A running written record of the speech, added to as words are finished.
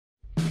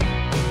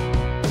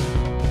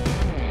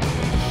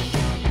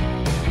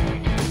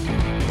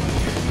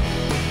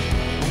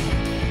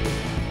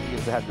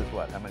had this,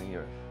 what, how many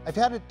years? I've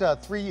had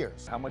it 3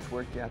 years. How much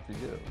work do you have to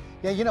do?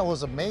 Yeah, you know, it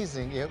was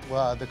amazing.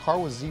 The car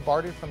was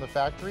Ziebarted from the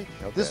factory.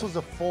 Okay. This was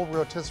a full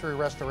rotisserie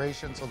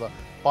restoration, so the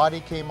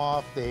body came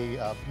off, they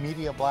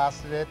media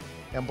blasted it,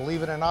 and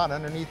believe it or not,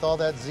 underneath all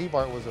that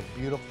Ziebart was a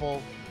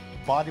beautiful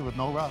body with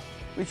no rust.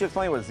 We should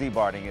explain what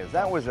Z-barting is.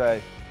 That was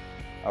a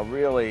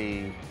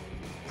really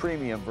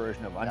premium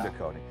version of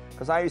undercoating.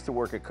 Because I used to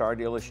work at car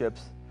dealerships,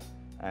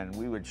 and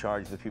we would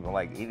charge the people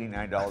like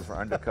 $89 for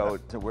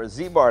undercoat. Whereas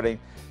Z-barting,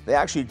 they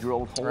actually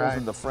drilled holes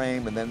in the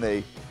frame, and then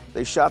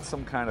they shot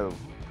some kind of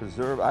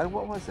preserve.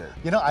 What was it?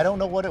 You know, I don't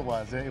know what it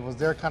was. It was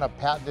their kind of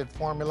patented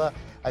formula.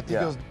 I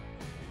think it was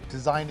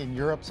designed in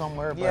Europe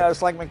somewhere. But yeah,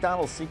 it's like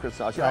McDonald's secret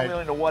sauce. You don't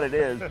really know what it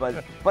is,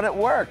 but it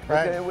worked.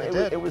 Right.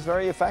 It was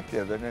very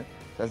effective, and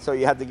so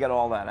you had to get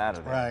all that out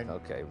of it. Right.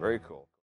 Okay, very cool.